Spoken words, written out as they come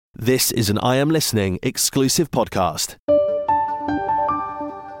This is an I Am Listening exclusive podcast.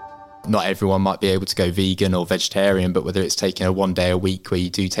 Not everyone might be able to go vegan or vegetarian, but whether it's taking a 1 day a week where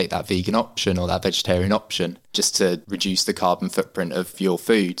you do take that vegan option or that vegetarian option, just to reduce the carbon footprint of your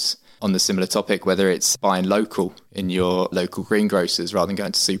foods. On the similar topic, whether it's buying local in your local greengrocers rather than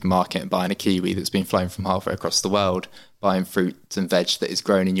going to the supermarket and buying a kiwi that's been flown from halfway across the world, buying fruit and veg that is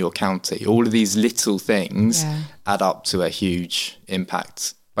grown in your county. All of these little things add up to a huge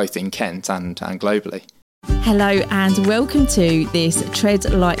impact, both in Kent and globally. Hello and welcome to this Tread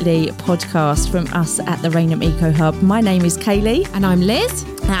Lightly podcast from us at the Rainham Eco Hub. My name is Kaylee. And I'm Liz.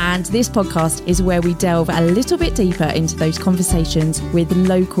 And this podcast is where we delve a little bit deeper into those conversations with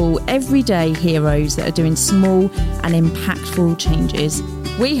local everyday heroes that are doing small and impactful changes.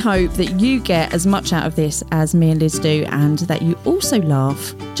 We hope that you get as much out of this as me and Liz do, and that you also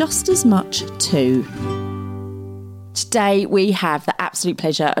laugh just as much too. Today we have the absolute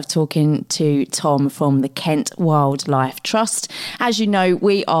pleasure of talking to Tom from the Kent Wildlife Trust. As you know,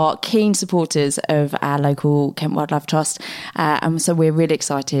 we are keen supporters of our local Kent Wildlife Trust, and so we're really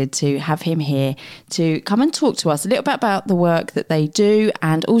excited to have him here to come and talk to us a little bit about the work that they do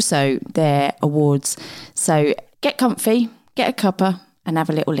and also their awards. So get comfy, get a cuppa and have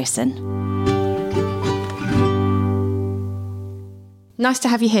a little listen. Nice to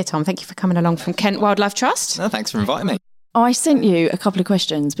have you here, Tom. Thank you for coming along from Kent Wildlife Trust. No, thanks for inviting me. I sent you a couple of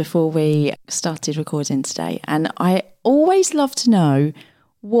questions before we started recording today, and I always love to know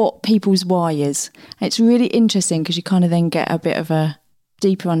what people's why is. It's really interesting because you kind of then get a bit of a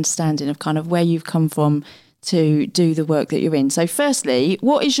deeper understanding of kind of where you've come from to do the work that you're in. So firstly,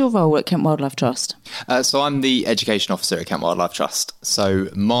 what is your role at Kent Wildlife Trust? So I'm the education officer at Kent Wildlife Trust. So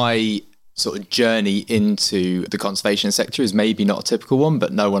my sort of journey into the conservation sector is maybe not a typical one,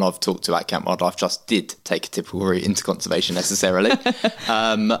 but no one I've talked to at Kent Wildlife Trust did take a typical route into conservation necessarily.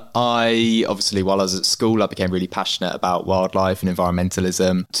 I obviously, while I was at school, I became really passionate about wildlife and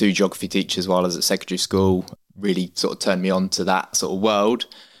environmentalism. 2 geography teachers while I was at secondary school really sort of turned me on to that sort of world.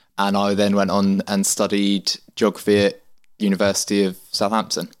 And I then went on and studied geography at University of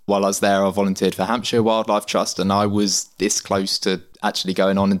Southampton. While I was there, I volunteered for Hampshire Wildlife Trust, and I was this close to actually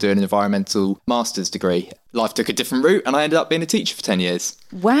going on and doing an environmental master's degree. Life took a different route and I ended up being a teacher for 10 years.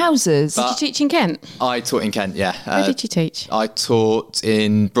 Wowzers. Did you teach in Kent? I taught in Kent, yeah. Where did you teach? I taught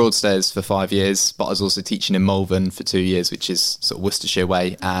in Broadstairs for 5 years, but I was also teaching in Malvern for 2 years, which is sort of Worcestershire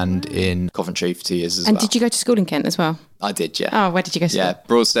way, and in Coventry for 2 years as well. And did you go to school in Kent as well? I did, yeah. Oh, where did you go to school? Yeah,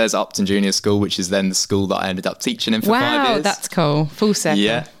 Broadstairs Upton Junior School, which is then the school that I ended up teaching in for 5 years. Wow, that's cool. Full circle.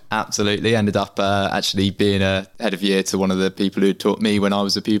 Yeah. Absolutely. Ended up actually being a head of year to one of the people who taught me when I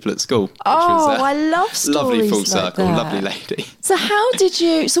was a pupil at school. I love stories lovely full like circle, that. lovely lady.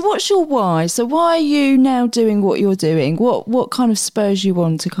 So what's your why? So why are you now doing what you're doing? What kind of spurs you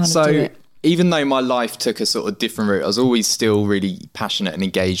on to kind of do it? Even though my life took a sort of different route, I was always still really passionate and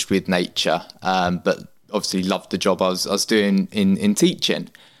engaged with nature, but obviously loved the job I was doing in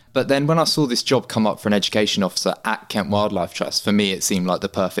teaching. But then when I saw this job come up for an education officer at Kent Wildlife Trust, for me, it seemed like the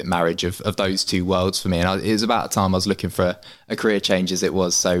perfect marriage of those two worlds for me. And it was about a time I was looking for a career change as it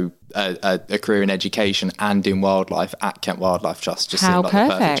was. So a career in education and in wildlife at Kent Wildlife Trust just seemed like the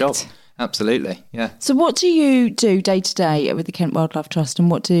perfect job. Absolutely, yeah. So what do you do day to day with the Kent Wildlife Trust,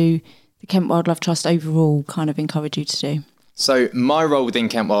 and what do the Kent Wildlife Trust overall kind of encourage you to do? So my role within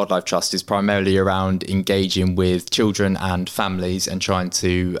Kent Wildlife Trust is primarily around engaging with children and families and trying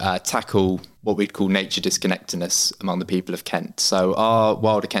to tackle what we'd call nature disconnectedness among the people of Kent. So our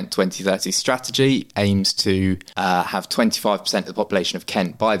Wilder Kent 2030 strategy aims to have 25% of the population of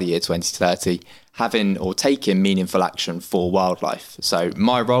Kent by the year 2030 having or taking meaningful action for wildlife. So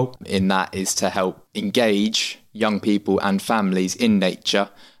my role in that is to help engage young people and families in nature,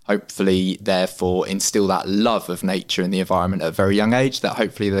 hopefully therefore instill that love of nature and the environment at a very young age that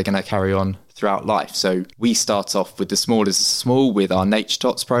hopefully they're going to carry on throughout life. So we start off with the smallest of small with our Nature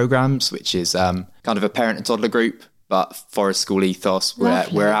Tots programs, which is kind of a parent and toddler group, but forest school ethos.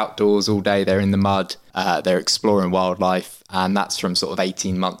 We're outdoors all day, they're in the mud, they're exploring wildlife, and that's from sort of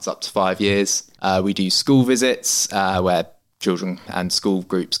 18 months up to 5 years. We do school visits where children and school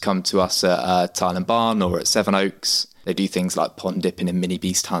groups come to us at Tyland Barn or at Sevenoaks. They do things like pond dipping and mini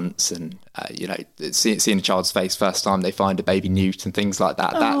beast hunts and, seeing a child's face first time they find a baby newt and things like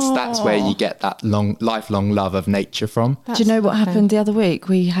that. That's where you get that lifelong love of nature from. Do you know what happened the other week?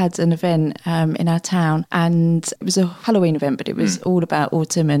 We had an event in our town, and it was a Halloween event, but it was all about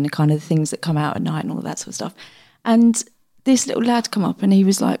autumn and kind of the things that come out at night and all that sort of stuff. And this little lad come up and he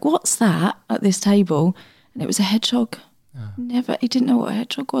was like, "What's that at this table?" And it was a hedgehog. He didn't know what a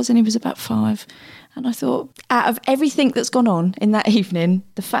hedgehog was, and he was about 5. And I thought, out of everything that's gone on in that evening,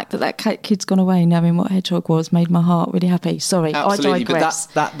 the fact that kid's gone away knowing what a hedgehog was made my heart really happy. Sorry, absolutely, I digress.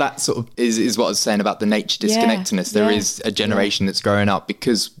 But that sort of is what I was saying about the nature disconnectedness. There is a generation that's growing up,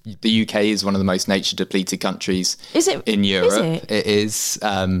 because the UK is one of the most nature depleted countries in Europe. Is it? It is.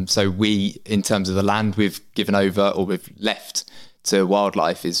 So we, in terms of the land we've given over or we've left to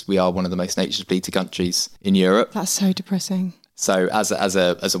wildlife, we are one of the most nature depleted countries in Europe. That's so depressing. So as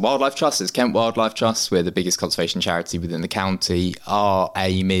a wildlife trust, as Kent Wildlife Trust, we're the biggest conservation charity within the county. Our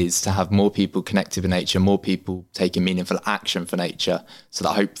aim is to have more people connected with nature, more people taking meaningful action for nature, so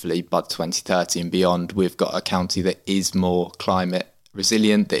that hopefully by 2030 and beyond, we've got a county that is more climate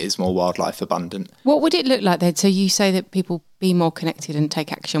resilient, that is more wildlife abundant. What would it look like then? So you say that people be more connected and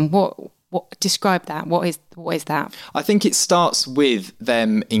take action. What describe that? What is that? I think it starts with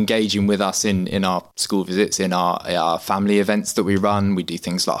them engaging with us in our school visits, in our family events that we run. We do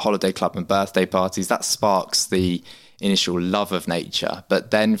things like holiday club and birthday parties. That sparks the initial love of nature, but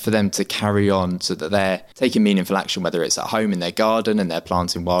then for them to carry on so that they're taking meaningful action, whether it's at home in their garden and they're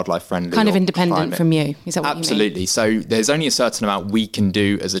planting wildlife friendly, kind of independent from you. Is that what absolutely you mean? So there's only a certain amount we can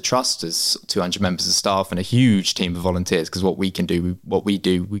do as a trust, as 200 members of staff and a huge team of volunteers, because what we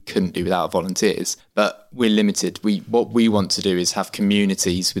do we couldn't do without volunteers, but we're limited. What we want to do is have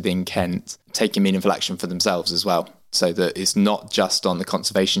communities within Kent taking meaningful action for themselves as well, so that it's not just on the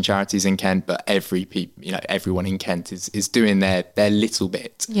conservation charities in Kent, but everyone in Kent is doing their little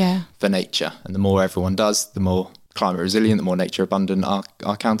bit for nature. And the more everyone does, the more climate resilient, the more nature abundant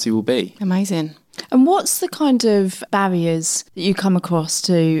our county will be. Amazing. And what's the kind of barriers that you come across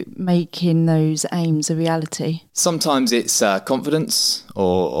to making those aims a reality? Sometimes it's confidence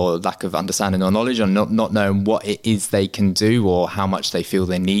or lack of understanding or knowledge, or not knowing what it is they can do or how much they feel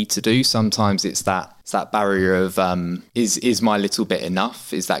they need to do. Sometimes it's that barrier of is my little bit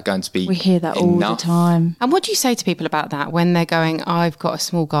enough? Is that going to be enough? We hear that all the time. And what do you say to people about that when they're going, I've got a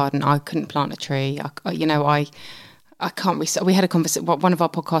small garden, I couldn't plant a tree, I can't we had a conversation. One of our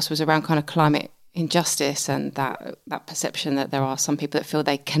podcasts was around kind of climate injustice and that perception that there are some people that feel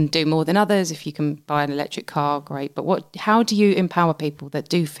they can do more than others. If you can buy an electric car, great. But how do you empower people that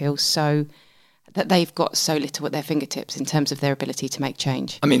do feel that they've got so little at their fingertips in terms of their ability to make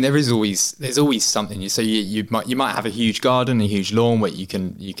change? I mean, there's always something. So you might have a huge garden, a huge lawn where you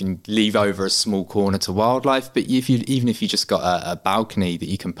can leave over a small corner to wildlife. But even if you just got a balcony that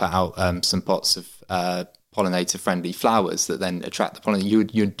you can put out some pots of pollinator-friendly flowers that then attract the pollen,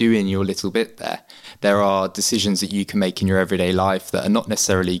 you're doing your little bit there. There are decisions that you can make in your everyday life that are not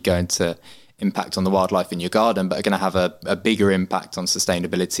necessarily going to impact on the wildlife in your garden, but are going to have a bigger impact on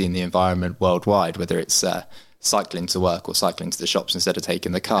sustainability in the environment worldwide, whether it's cycling to work or cycling to the shops instead of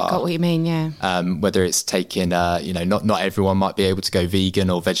taking the car. I got what you mean, yeah. Whether it's taking, not everyone might be able to go vegan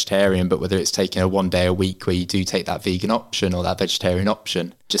or vegetarian, but whether it's taking a 1 day a week where you do take that vegan option or that vegetarian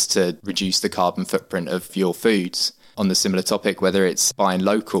option, just to reduce the carbon footprint of your foods. On the similar topic, whether it's buying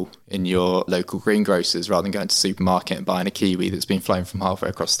local in your local greengrocers rather than going to the supermarket and buying a kiwi that's been flown from halfway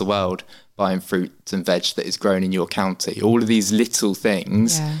across the world, buying fruit and veg that is grown in your county. All of these little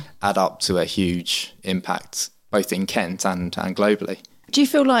things add up to a huge impact, both in Kent and globally. Do you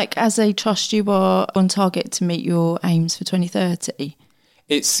feel like as a trust you are on target to meet your aims for 2030?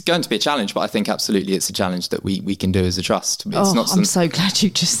 It's going to be a challenge, but I think absolutely it's a challenge that we can do as a trust. I'm so glad you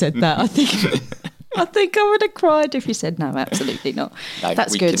just said that. I think I would have cried if you said no, absolutely not. No,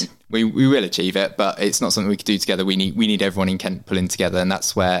 that's good. We will achieve it, but it's not something we can do together. We need everyone in Kent pulling together, and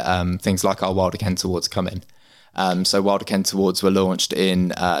that's where things like our Wilder Kent Awards come in. So Wilder Kent Awards were launched in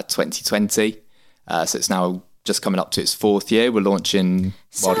 2020, so it's now just coming up to its 4th year. We're launching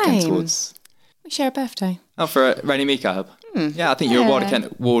Wilder Kent Awards. We share a birthday. Oh, for Rainy Mika Hub. Yeah, I think you were Wilder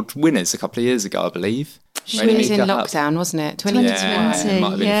Kent Award winners a couple of years ago, I believe. She was in lockdown, wasn't it? 2020. Yeah, it might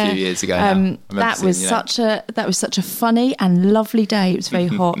have been a few years ago now. That was such a funny and lovely day. It was very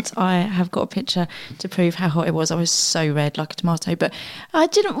hot. I have got a picture to prove how hot it was. I was so red like a tomato, but I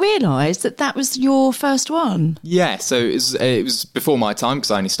didn't realise that was your first one. Yeah, so it was before my time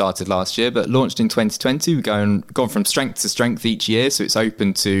because I only started last year, but launched in 2020. We've gone from strength to strength each year, so it's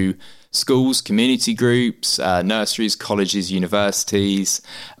open to schools, community groups, nurseries, colleges, universities,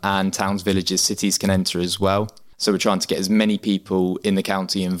 and towns, villages, cities can enter as well. So we're trying to get as many people in the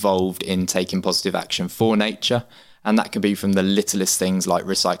county involved in taking positive action for nature. And that can be from the littlest things like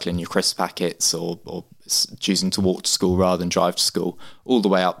recycling your crisp packets or choosing to walk to school rather than drive to school, all the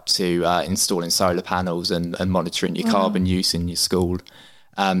way up to installing solar panels and monitoring your carbon use in your school.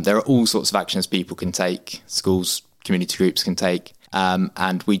 There are all sorts of actions people can take, schools, community groups can take.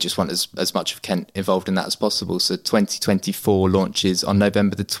 And we just want as much of Kent involved in that as possible. So 2024 launches on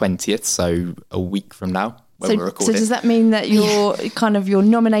November the 20th, so a week from now when we're recording. So does that mean that your your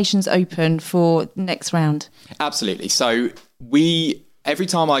nominations open for next round? Absolutely. So every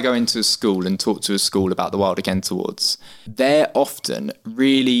time I go into a school and talk to a school about the Wilder Kent Awards, they're often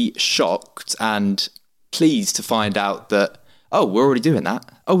really shocked and pleased to find out that, oh, we're already doing that.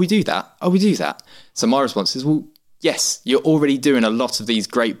 Oh, we do that. Oh, we do that. So my response is, well, yes, you're already doing a lot of these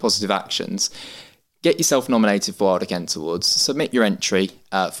great positive actions. Get yourself nominated for Wilder Kent Awards. Submit your entry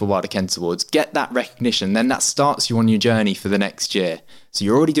for Wilder Kent Awards. Get that recognition. Then that starts you on your journey for the next year. So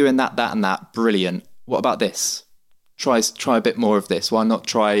you're already doing that, and that. Brilliant. What about this? Try a bit more of this. Why not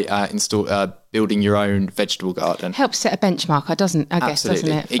try building your own vegetable garden? Helps set a benchmark, doesn't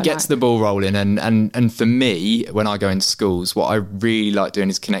it? It gets the ball rolling. And for me, when I go into schools, what I really like doing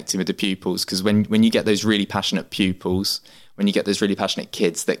is connecting with the pupils, because when you get those really passionate pupils, when you get those really passionate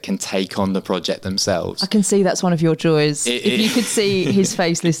kids that can take on the project themselves. I can see that's one of your joys. If you could see his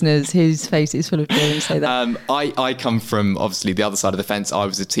face, listeners, his face is full of joy when you say that. I come from, obviously, the other side of the fence. I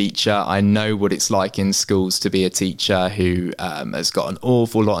was a teacher. I know what it's like in schools to be a teacher who has got an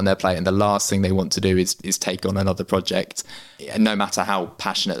awful lot on their plate, and the last thing they want to do is take on another project. No matter how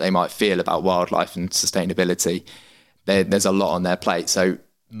passionate they might feel about wildlife and sustainability, there's a lot on their plate. So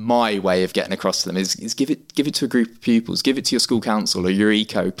my way of getting across to them is give it to a group of pupils, give it to your school council or your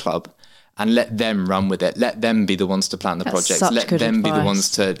eco club, and let them run with it. Let them be the ones to plan the projects. Let them be the ones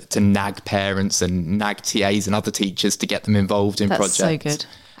to nag parents and nag TAs and other teachers to get them involved in projects. That's so good.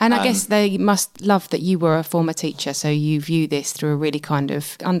 And I guess they must love that you were a former teacher, so you view this through a really kind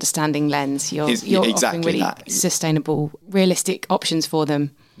of understanding lens. You're exactly offering really sustainable, realistic options for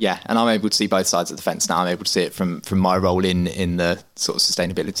them. Yeah, and I'm able to see both sides of the fence now. I'm able to see it from my role in the sort of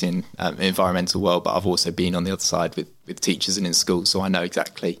sustainability and environmental world, but I've also been on the other side with teachers and in schools, so I know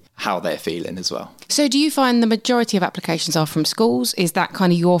exactly how they're feeling as well. So do you find the majority of applications are from schools? Is that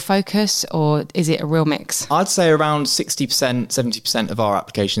kind of your focus, or is it a real mix? I'd say around 60%, 70% of our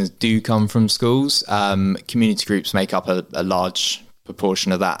applications do come from schools. Community groups make up a large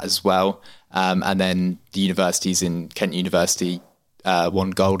proportion of that as well. And then the universities, in Kent University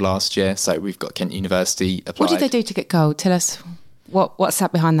won gold last year, so we've got Kent University applied. What did they do to get gold? Tell us what's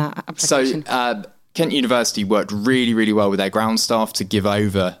sat behind that application. So Kent University worked really, really well with their ground staff to give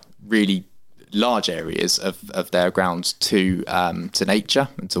over really large areas of their grounds to nature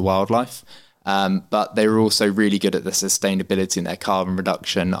and to wildlife. But they were also really good at the sustainability and their carbon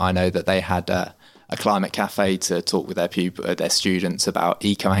reduction. I know that they had a climate cafe to talk with their students about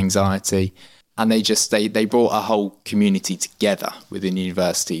eco-anxiety. And they brought a whole community together within the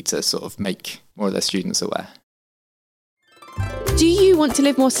university to sort of make more of their students aware. Do you want to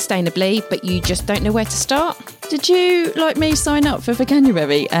live more sustainably, but you just don't know where to start? Did you, like me, sign up for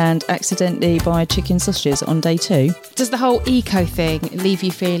Veganuary and accidentally buy chicken sausages on day 2? Does the whole eco thing leave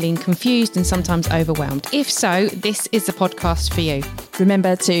you feeling confused and sometimes overwhelmed? If so, this is the podcast for you.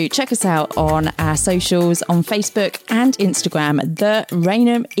 Remember to check us out on our socials on Facebook and Instagram, the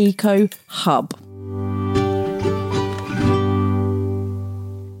Rainham Eco Hub.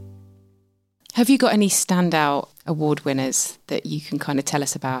 Have you got any standout award winners that you can kind of tell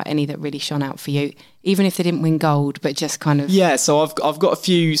us about? Any that really shone out for you, even if they didn't win gold, but just kind of... Yeah, so I've got a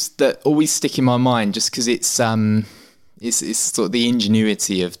few that always stick in my mind just because it's sort of the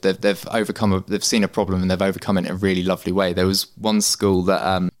ingenuity of they've seen a problem and they've overcome it in a really lovely way. There was one school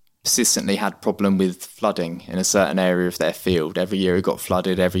that persistently had problem with flooding in a certain area of their field. Every year it got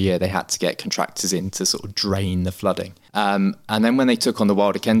flooded. Every year they had to get contractors in to sort of drain the flooding. And then when they took on the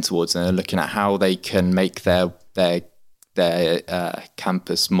Wilder Kent Awards and they're looking at how they can make their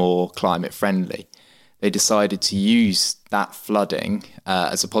campus more climate friendly, they decided to use that flooding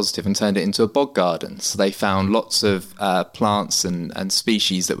as a positive and turned it into a bog garden. So they found lots of plants and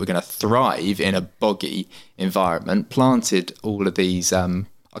species that were going to thrive in a boggy environment, planted all of these...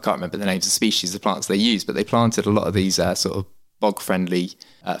 I can't remember the names of species of plants they used, but they planted a lot of these sort of bog-friendly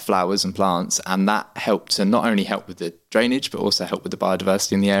flowers and plants, and that helped to not only help with the drainage, but also help with the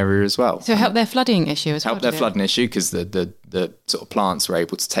biodiversity in the area as well. So it helped their flooding issue as well? Helped their flooding issue because the sort of plants were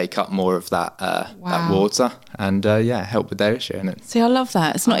able to take up more of that water and, help with their issue. See, I love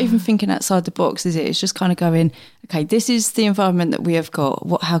that. It's not even thinking outside the box, is it? It's just kind of going, okay, this is the environment that we have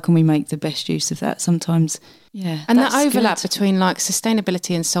got. How can we make the best use of that? Sometimes... Yeah, and that overlap between like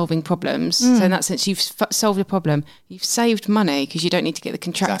sustainability and solving problems. So in that sense, you've solved a problem, you've saved money because you don't need to get the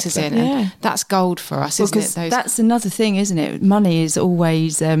contractors in. And that's gold for us, isn't it? That's another thing, isn't it? Money is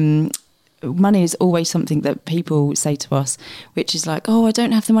always something that people say to us, which is like, oh, I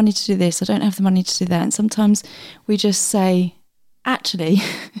don't have the money to do this, I don't have the money to do that. And sometimes we just say, actually,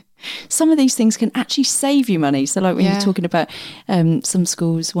 some of these things can actually save you money. So like when you're talking about some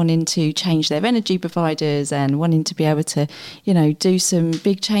schools wanting to change their energy providers and wanting to be able to, do some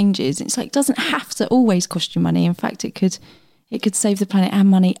big changes, it's like, it doesn't have to always cost you money. In fact, it could save the planet and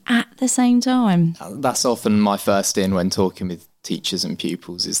money at the same time. That's often my first in when talking with teachers and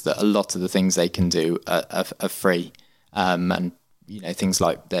pupils, is that a lot of the things they can do are free. And things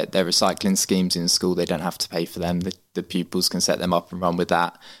like their recycling schemes in school, they don't have to pay for them. The pupils can set them up and run with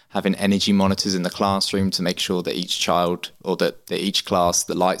that. Having energy monitors in the classroom to make sure that each child or that each class,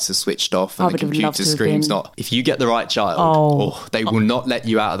 the lights are switched off and the computer screen's not. If you get the right child, they will not let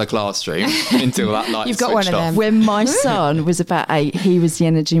you out of the classroom until that light is switched off. You've got one of them. When my son was about 8, he was the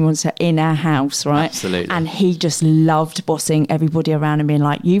energy monitor in our house, right? Absolutely. And he just loved bossing everybody around and being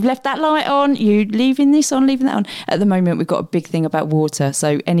like, you've left that light on, you leaving this on, leaving that on. At the moment, we've got a big thing about water.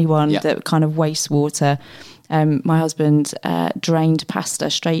 So anyone that kind of wastes water, my husband drained pasta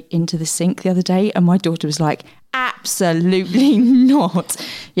straight into the sink the other day, and my daughter was like, absolutely not.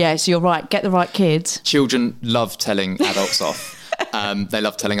 Yeah, so you're right. Get the right kids. Children love telling adults off. They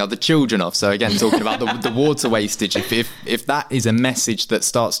love telling other children off. So again, talking about the water wastage, if that is a message that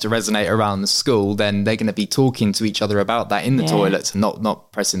starts to resonate around the school, then they're going to be talking to each other about that in the toilets and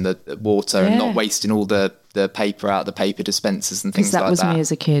not pressing the water and not wasting all the paper out of the paper dispensers and things like that. That was me as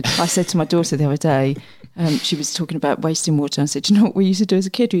a kid. I said to my daughter the other day, she was talking about wasting water. I said, do you know what we used to do as a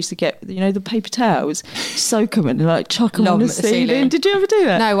kid? We used to get, the paper towels, soak them and like chuck them on the ceiling. Did you ever do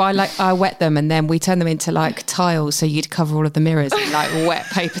that? No, I wet them and then we turned them into like tiles, so you'd cover all of the mirrors in like wet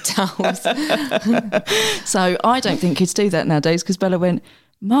paper towels. So I don't think kids do that nowadays, because Bella went,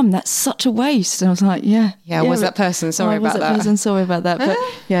 Mum, that's such a waste. And I was like, yeah. Was that person? Sorry about that. Person, sorry about that. But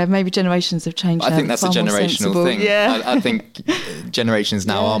yeah, maybe generations have changed. I think that's a generational thing. Yeah. I think generations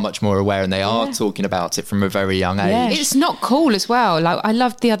now are much more aware, and they are talking about it from a very young age. Yeah. It's not cool as well. Like, I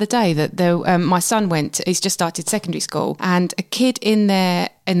loved the other day that my son he's just started secondary school, and a kid in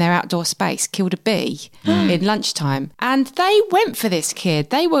their outdoor space killed a bee in lunchtime, and they went for this kid.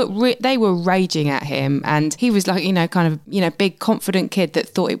 They were raging at him, and he was like, big confident kid that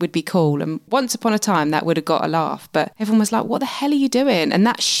thought it would be cool, and once upon a time that would have got a laugh, but everyone was like, what the hell are you doing? And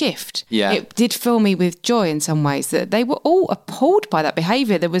that shift, it did fill me with joy in some ways, that they were all appalled by that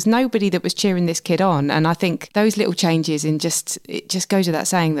behaviour. There was nobody that was cheering this kid on, and I think those little changes it just goes without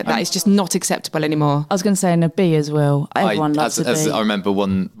saying that is just not acceptable anymore. I was going to say, in a bee as well, everyone loves a bee. I remember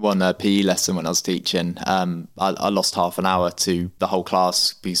one PE lesson when I was teaching, I lost half an hour to the whole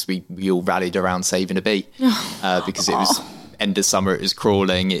class because we all rallied around saving a bee because it was end of summer, it was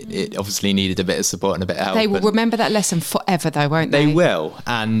crawling, it obviously needed a bit of support and a bit of help. They will remember that lesson forever though, won't they? They will,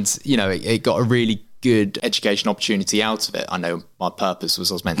 and it got a really good education opportunity out of it. I know my purpose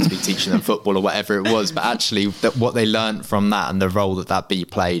was I was meant to be teaching them football or whatever it was, but actually what they learned from that and the role that bee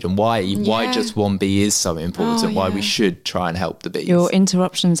played, and why just one bee is so important, why we should try and help the bees. Your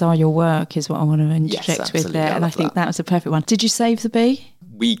interruptions are your work is what I want to interject with there, and I think that was a perfect one. Did you save the bee?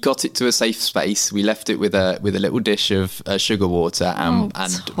 We got it to a safe space. We left it with a little dish of sugar water, and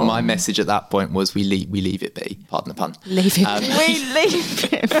my message at that point was we leave it be. Pardon the pun. Leave it. We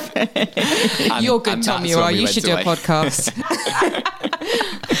leave it. You're good, Tom. You are. You should do a podcast.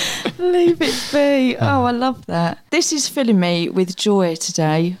 Leave it be. Oh, I love that. This is filling me with joy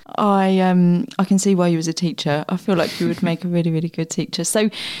today. I can see why you was a teacher. I feel like you would make a really, really good teacher. So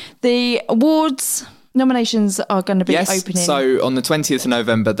the awards nominations are going to be opening. So on the 20th of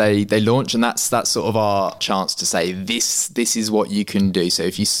November they launch, and that's sort of our chance to say this is what you can do. So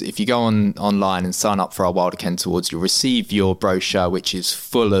if you go online and sign up for our Wilder Kent Awards, you'll receive your brochure, which is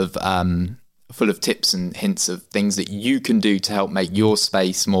full of tips and hints of things that you can do to help make your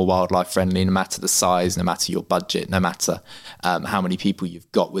space more wildlife friendly, no matter the size, no matter your budget, no matter how many people you've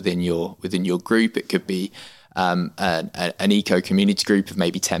got within your group. It could be an eco community group of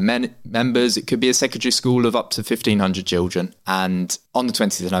maybe 10 members. It could be a secondary school of up to 1,500 children. And on the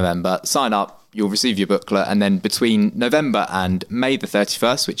 20th of November, sign up. You'll receive your booklet, and then between November and May the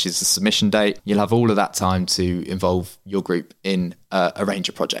 31st, which is the submission date, you'll have all of that time to involve your group in a range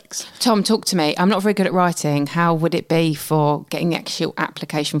of projects. Tom, talk to me. I'm not very good at writing. How would it be for getting the actual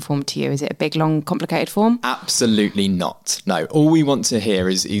application form to you? Is it a big, long, complicated form? Absolutely not. No. All we want to hear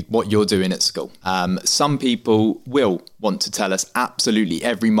is what you're doing at school. Some people will want to tell us absolutely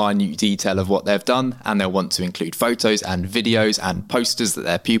every minute detail of what they've done, and they'll want to include photos and videos and posters that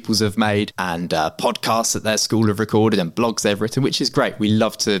their pupils have made, and podcasts that their school have recorded, and blogs they've written, which is great. We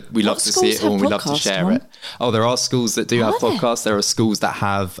love to see it all, and we love to share it. Oh, there are schools that do have podcasts. There are are schools that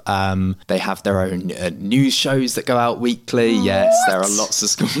have they have their own news shows that go out weekly. Yes, there are lots of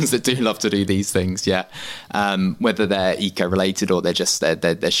schools that do love to do these things. Yeah, whether they're eco related or they're just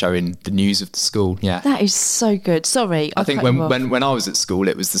they're showing the news of the school. Yeah, that is so good. Sorry, I think when I was at school,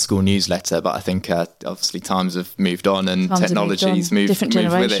 it was the school newsletter, but I think obviously times have moved on and technology's moved with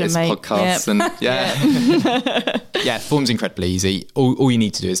it. It's podcasts and yeah, form's incredibly easy. All you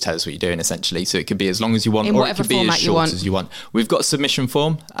need to do is tell us what you're doing, essentially. So it could be as long as you want, or it could be as short as you want. We've got a submission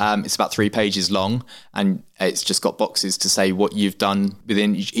form. It's about 3 pages long, and it's just got boxes to say what you've done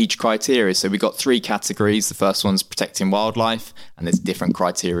within each criteria. So we've got 3 categories. The first one's protecting wildlife, and there's different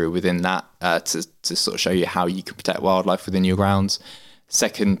criteria within that to sort of show you how you can protect wildlife within your grounds.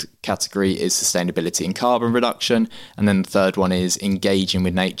 Second category is sustainability and carbon reduction. And then the third one is engaging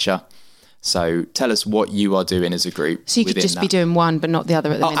with nature. So tell us what you are doing as a group. So you could just be doing one but not the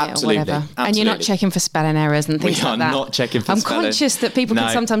other at the minute absolutely, or whatever. Absolutely. And you're not checking for spelling errors and things like that. We are not checking for spelling. I'm conscious that people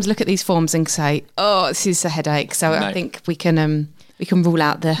can sometimes look at these forms and say, oh, this is a headache. So I think we can rule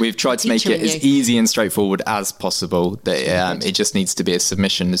out the We've tried to make it as easy and straightforward as possible. That it just needs to be a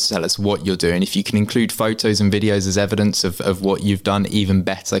submission to tell us what you're doing. If you can include photos and videos as evidence of what you've done, even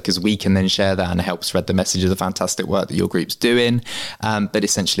better, because we can then share that and help spread the message of the fantastic work that your group's doing. But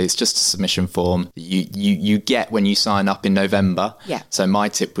essentially, it's just a submission form that you get when you sign up in November. Yeah. So my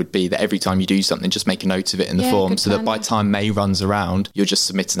tip would be that every time you do something, just make a note of it in the form, so that by time May runs around, you're just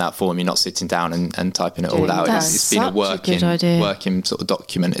submitting that form. You're not sitting down and typing it all out. It's been a working sort of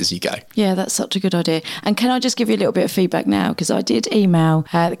document as you go. Yeah, that's such a good idea. And can I just give you a little bit of feedback now? Because I did email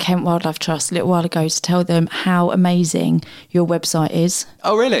the Kent Wildlife Trust a little while ago to tell them how amazing your website is.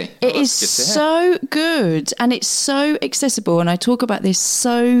 Oh, really? It is so good and it's so accessible. And I talk about this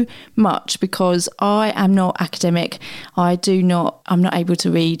so much because I am not academic. I'm not able to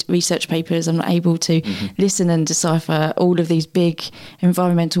read research papers. I'm not able to listen and decipher all of these big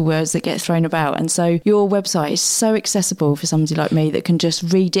environmental words that get thrown about. And so your website is so accessible for somebody like me that can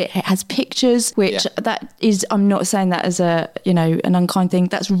just read it. It has pictures, which that is, I'm not saying that as an unkind thing.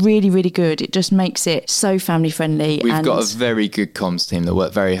 That's really, really good. It just makes it so family friendly. We've got a very good comms team that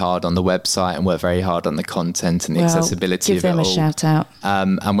work very hard on the website and work very hard on the content and the accessibility of it all. Give them a shout out.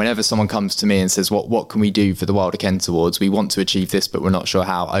 And whenever someone comes to me and says, what can we do for the Wilder Kent Awards? We want to achieve this, but we're not sure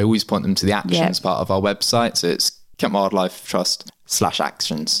how. I always point them to the actions part of our website. So it's Kent Wildlife Trust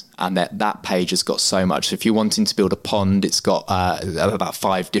 /actions, and that page has got so much. So if you're wanting to build a pond, it's got about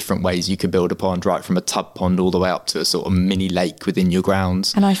 5 different ways you can build a pond, right from a tub pond all the way up to a sort of mini lake within your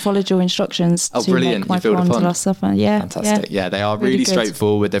grounds. And I followed your instructions to brilliant. Make my pond last summer. Yeah, fantastic. Yeah, they are really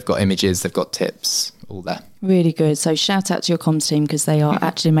straightforward. They've got images, they've got tips, all there. Really good. So shout out to your comms team because they are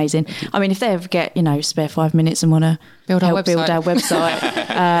actually amazing. I mean, if they ever get spare 5 minutes and want to build our website,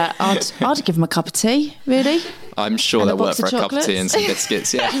 I'd give them a cup of tea. Really. I'm sure they'll work for a cup of tea and some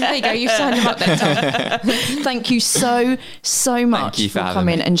biscuits. Yeah. There you go. You've signed them up then, Tom. Thank you so much for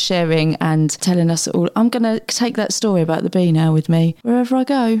coming and sharing and telling us all. I'm going to take that story about the bee now with me wherever I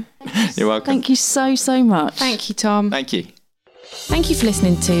go. You're welcome. Thank you so much. Thank you, Tom. Thank you. Thank you for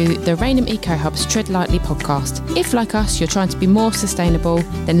listening to the Rainham Eco Hub's Tread Lightly podcast. If, like us, you're trying to be more sustainable,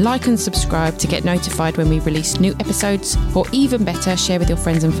 then like and subscribe to get notified when we release new episodes, or even better, share with your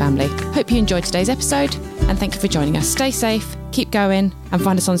friends and family. Hope you enjoyed today's episode, and thank you for joining us. Stay safe, keep going, and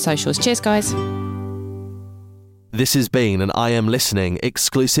find us on socials. Cheers, guys. This has been an I Am Listening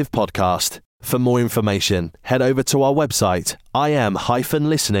exclusive podcast. For more information, head over to our website,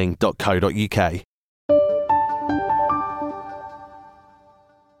 im-listening.co.uk.